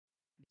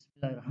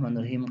الله الرحمن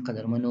الرحیم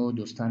قدرمنو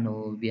دوستانو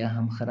بیا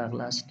هم ښه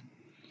راغلاست.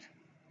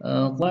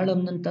 غواړم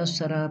نن تاسو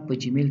سره په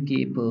جیمیل کې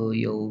په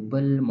یو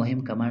بل مهم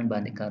کمانډ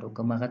باندې کار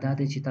وکړم. هغه دا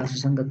دی چې تاسو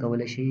څنګه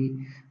کولی شئ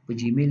په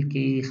جیمیل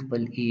کې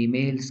خپل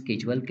ایمیل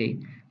سکیجول کړئ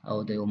او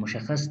د یو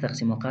مشخص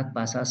تقسیم اوقات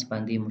په اساس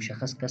باندې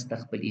مشخص کس ته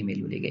خپل ایمیل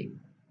ولیږئ.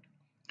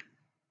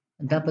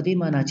 دا په دې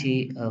معنی چې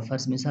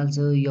فرض مثال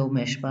زه یو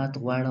میاشت بعد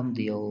غواړم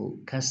د یو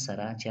کس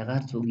سره چې هغه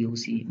هر څوک یې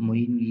اوسي،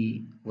 معین وي،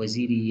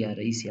 وزیر وي یا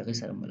رئیس وي، هغې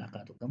سره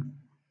ملاقات وکړم،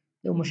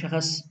 یو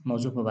مشخص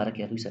موضوع په باره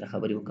کې هغوی سره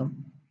خبرې وکړم.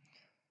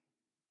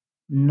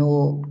 نو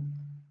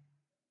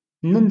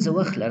نن زه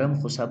وخت لرم،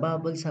 خو سبا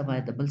بل سبا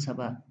د بل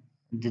سبا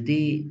د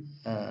دې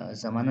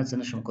ضمانت زه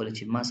نشم کولی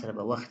چې ما سره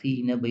به وخت وي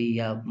نه به وي،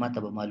 یا ما ته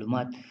به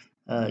معلومات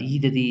یي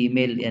د دې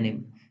ایمیل، یعنې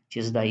چې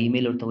زه دا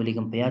ایمیل ورته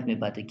ولیږم په یاد مې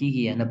پاتې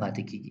کېږي یا نه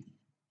پاتې کېږي.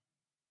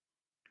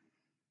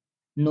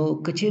 نو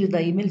که چیرې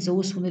دا ایمیل زه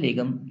اوس ونه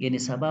لیږم، یعنې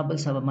سبا بل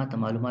سبا ما ته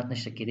معلومات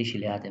نشته، کېدای شي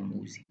له یاده مې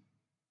ووځي،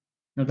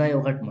 نو دا یو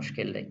غټ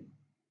مشکل دی.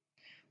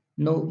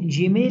 نو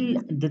جیمیل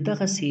د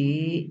دغسې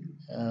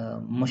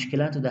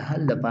مشکلاتو د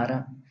حل لپاره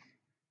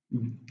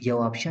یو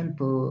آپشن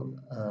په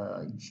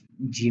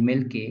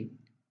جیمیل کې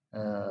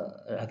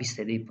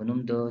راویستی دی په نوم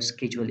د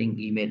سکیجولینګ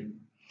ایمیل،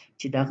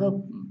 چې د هغه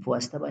په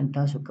واسطه باندې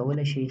تاسو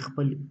کولی شئ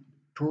خپل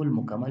ټول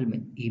مکمل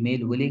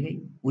ایمیل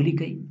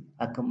ولیکئ،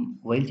 کوم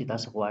ویل چې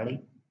تاسو غواړئ،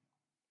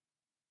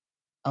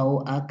 او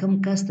کوم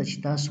کس ته چې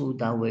تاسو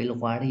دا ویل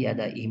غواړئ یا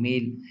دا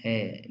ایمیل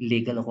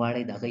لیږل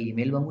غواړئ د هغه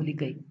ایمیل به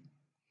ولیکئ،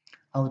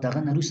 او دغه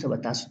نه وروسته به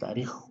تاسو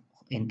تاریخ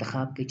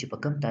انتخاب کړئ چې په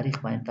کوم تاریخ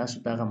باندې تاسو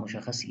دغه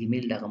مشخص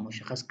ایمیل دغه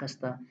مشخص کس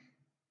ته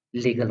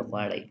لیږل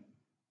غواړئ.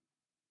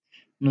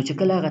 نو چې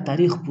کله هغه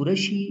تاریخ پوره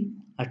شي،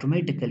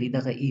 اټومیټیکلی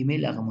دغه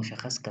ایمیل هغه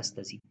مشخص کس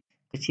ته ځي.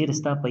 که چیرې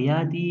ستا په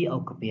یاد وي او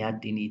که په یاد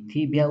دې نه وي، ته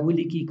بیا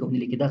ولیکي که ونه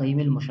لیکي، دغه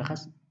ایمیل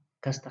مشخص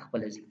کس ته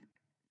خپله ځي.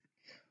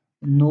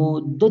 نو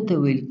ده ته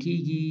ویل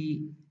کېږي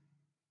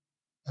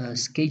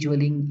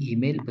سکیجولینګ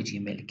ایمیل په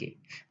جیمیل کې.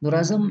 نو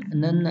راځم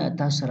نن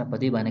تاسو سره په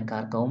دې باندې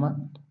کار کوم.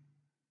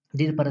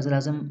 دې لپاره زه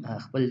راځم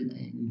خپل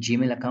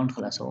جیمیل اکاونټ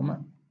خلاصوم،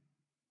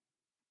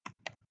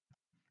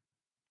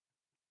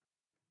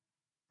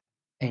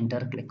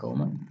 انټر کلیک کوم.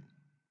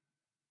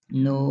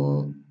 نو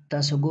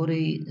تاسو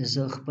ګورئ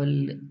زه خپل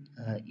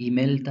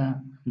ایمیل ته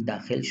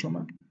داخل شوم.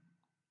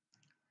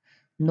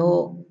 نو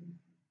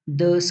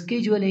د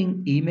سکیجولینګ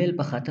ایمیل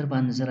په خاطر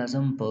باندې زه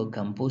راځم په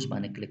کمپوز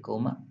باندې کلیک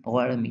کوم.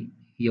 غواړم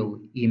یو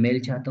ایمیل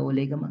چاته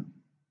ولیږم.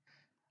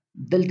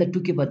 دلته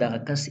ټوکې به دغه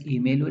کس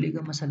ایمیل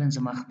ولیږم، مثلا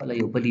زما خپله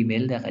یو بل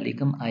ایمیل دی، هغه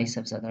لیکم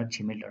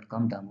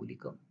saifzada@gmail.com، دا مو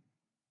ولیکم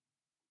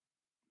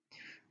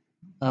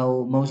او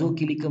موضوع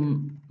کې لیکم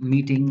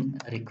میټینګ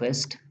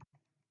ریکویسټ،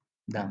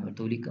 دا مې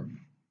ورته ولیکم.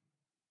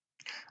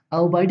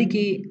 او باډي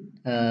کې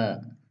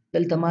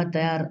دلته ما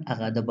تیار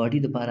هغه د باډي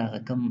دپاره هغه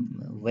کوم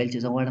ویل چې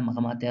زه غواړم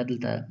هغه ما تیار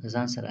دلته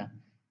ځان سره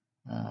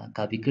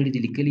کاپي کړي دي،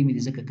 لیکلي مې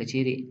دي، ځکه که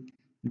چیرې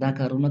دا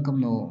کار ونه کړم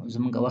نو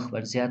زموږ وخت به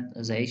زیات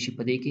ضایع شي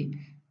په دې کې.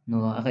 نو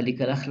هغه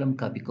لیکل اخلم،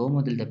 کاپي کوم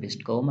او دلته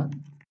پیسټ کوم.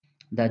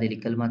 دا د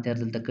لیکل ما تیار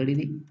دلته کړي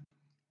دي.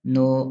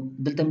 نو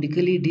دلته مې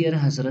لیکلي ډیر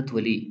حضرت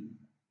ولی،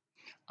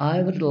 I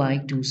would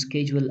like to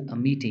schedule a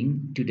meeting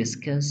to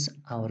discuss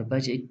our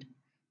budget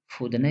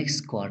for the next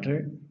quarter.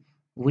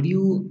 Would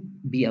you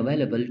be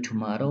available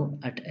tomorrow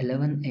at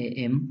 11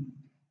 a.m.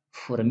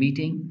 for a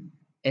meeting?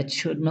 It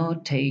should not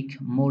take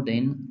more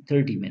than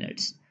 30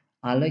 minutes.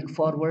 I look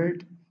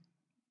forward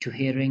to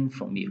hearing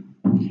from you.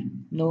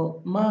 نو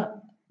ما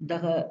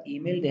دغه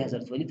ایمیل د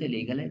حضرت ولی ته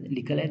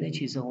لیکلی دی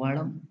چې زه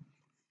غواړم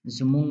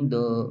زموږ د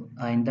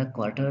آینده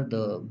کوارټر د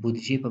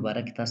بودجې په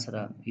باره کې تاسو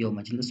سره یو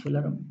مجلس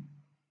ولرم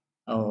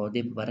او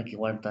دې په باره کې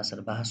غواړم تاسو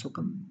سره بحث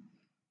وکړم،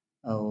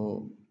 او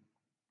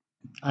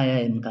آیا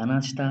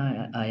امکانات شته،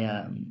 آیا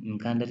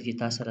امکان لري چې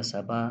تاسو سره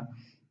سبا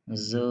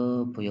زه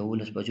په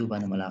 11 بجو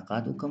باندې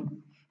ملاقات وکړم،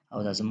 او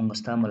دا زموږ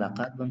ستا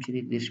ملاقات به هم چې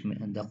دی 30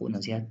 دقیقو نه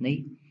زیات نه وي.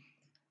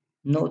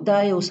 نو دا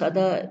یو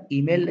ساده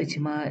ایمیل دی چې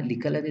ما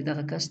لیکلی دی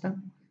دغه کس ته،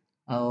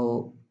 او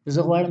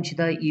زه غواړم چې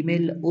دا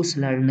ایمیل اوس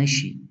لاړ نه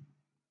شي،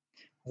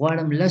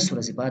 غواړم 10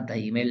 ورځې بعد دا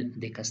ایمیل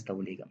دې کس ته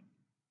ولیږم.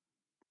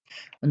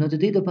 نو د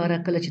دې دپاره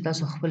کله چې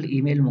تاسو خپل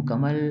ایمیل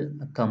مکمل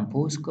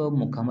کمپوز کړه،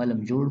 مکمل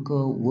هم جوړ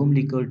کړه، وم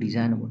لیکه،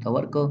 ډیزاین هم ورته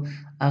ورکړه،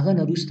 هغه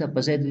نه وروسته په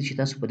ځای د دې چې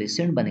تاسو په دې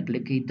سینډ باندې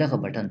کلیک کړئ، دغه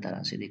بټن ته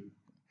راسئ، د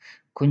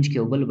کونج کې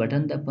یو بل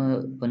بټن ده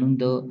په نوم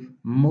د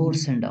مور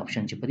سینډ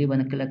آپشن، چې په دې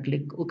باندې کله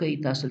کلیک وکړئ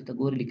تاسو دلته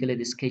ګورئ لیکلی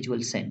دی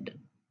سکیجول سینډ.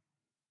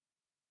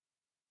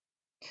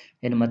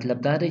 یعنې مطلب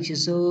دا دی چې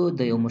زه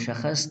د یو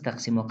مشخص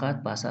تقسیم اوقات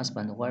په اساس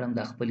باندې غواړم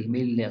دا خپل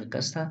ایمیل هغه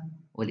کس ته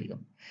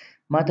ولیږم.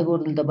 ما ته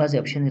ګوره دلته بعضې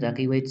اپشن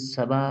راکوي، وایي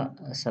سبا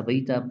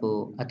ته په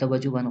 8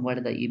 بجو باندې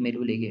غواړې دا ایمیل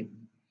ولیږې،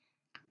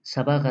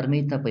 سبا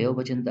غرمې ته په 1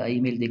 بجه دا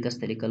ایمیل دې کس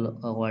ته لیکل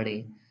غواړې،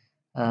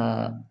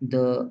 د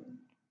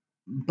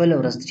بله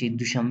ورځ چې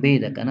دوشنبې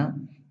ده که نه،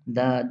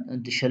 دا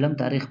د 20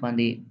 تاریخ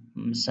باندې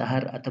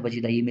سهار 8 بجې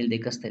دا ایمیل دې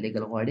کس ته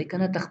لیږل غواړې که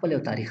نه، ته خپل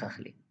یو تاریخ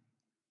اخلي،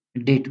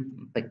 ډیټ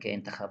پکې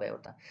انتخابوي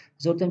ورته.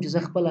 زه ورته وایم چې زه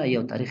خپله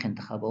یو تاریخ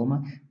انتخابوم.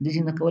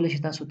 داسې نه کولی شي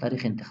تاسو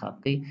تاریخ انتخاب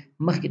کړئ،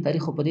 مخکې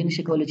تاریخ خو په دې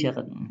نشي کولی چې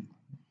هغه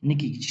نه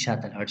کېږي چې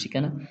شاته لاړ شي که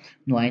نه.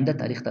 نو آینده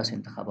تاریخ تاسو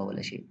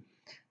انتخابولی شئ.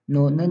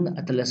 نو نن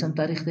 18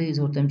 تاریخ دی،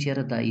 زه ورته وایم چې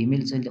یاره دا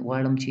ایمیل زه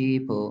غواړم چې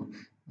په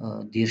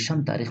 13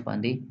 تاریخ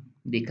باندې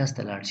دې کس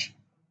ته لاړ شي.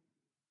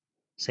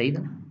 صحیح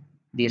ده؟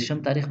 13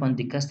 تاریخ باندې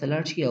دې کس ته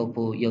لاړ شي او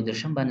په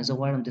 21 باندې زه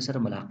غواړم د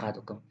سره ملاقات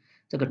وکړم،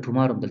 ځکه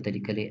ټومارو هم دلته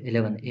لیکلی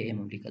 11 AM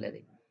هم لیکلی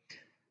دی.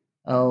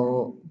 او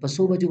په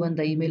څو بجو باندې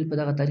دا ایمیل په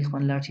دغه تاریخ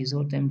باندې لاړ شي؟ زه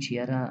ورته وایم چې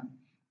یاره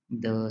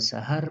د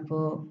سهار په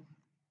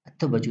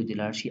 8 بجو دې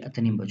لاړ شي،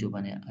 8:30 بجو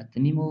باندې،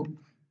 8:30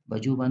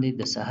 بجو باندې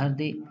د سهار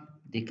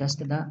دې کس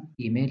ته دا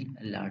ایمیل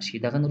لاړ شي.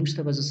 دغه نه وروسته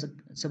به زه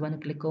څه باندې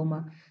کلیک کوم؟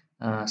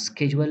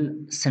 سکیجول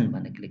سند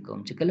باندې کلیک کوم.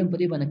 چې کله په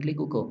دې باندې کلیک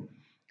وکړو،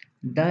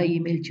 دا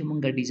ایمیل چې مونږ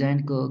ډیزاین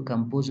کو،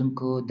 کمپوز هم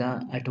کو، دا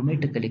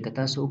اتوماتیکلی که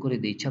تاسو وګورئ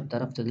د چپ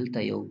طرف ته دلته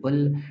یو بل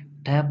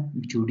ټیب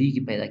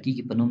جوړیږي، پیدا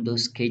کیږي په نوم د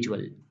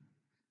سکیجول.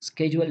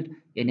 سکیجول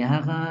یعنی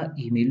هغه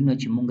ایمیلونه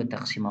چې مونږ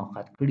تقسیم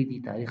اوقات کړي دي،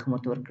 تاریخ مو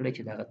ورته ورکړی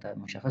چې دغه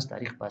مشخص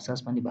تاریخ په اساس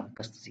باندې به هغه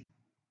کس ته ځي.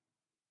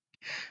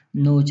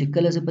 نو چې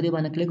کله زه په دې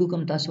باندې کلیک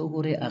وکړم، تاسو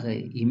وګورئ هغه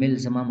ایمیل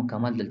زما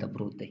مکمل دلته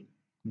پروت دی،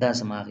 دا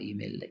زما هغه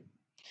ایمیل دی.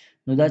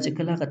 نو دا چې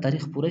کله هغه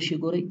تاریخ پوره شي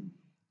ګورئ،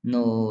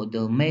 نو د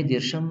مې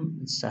 13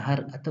 سهار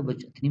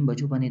 8:30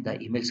 بجو باندې دا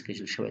ایمیل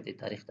سکیجول شوی دی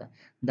تاریخ ته،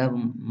 دا به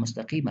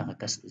مستقیم هغه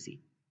کس ته ځي.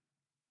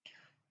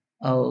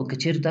 او که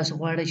چیرې تاسو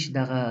غواړئ چې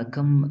دغه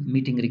کم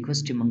میټینګ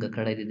ریکوست چې مونږ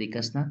کړی دی دې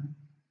کس نه،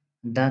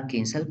 دا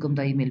کینسل کوم،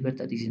 دا ایمیل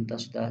بیرته دې ځي،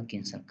 تاسو دا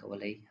کینسل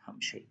کولی هم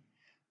شئ.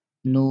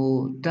 نو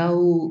دا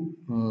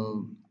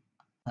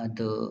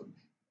د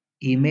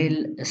ایمیل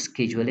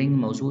سکیجولینګ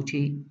موضوع چې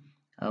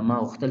ما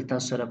غوښتل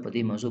تاسو سره په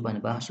دې موضوع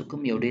باندې بحث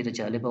وکړم. یو ډېره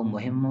جالبه او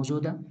مهم موضوع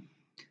ده،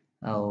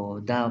 او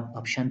دا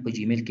آپشن په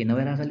جیمیل کې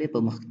نوی راغلی، په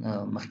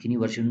مخکینی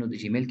ورژنونو د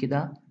جیمیل کې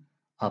دا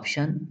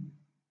آپشن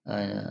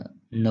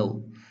نه و.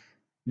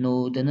 نو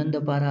د نن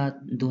دپاره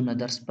دونه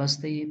درس بس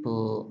دی، په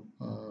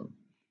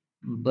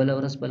بله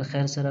ورځ بل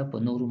خیر سره په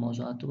نورو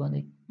موضوعاتو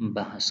باندې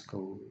بحث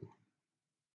کوو.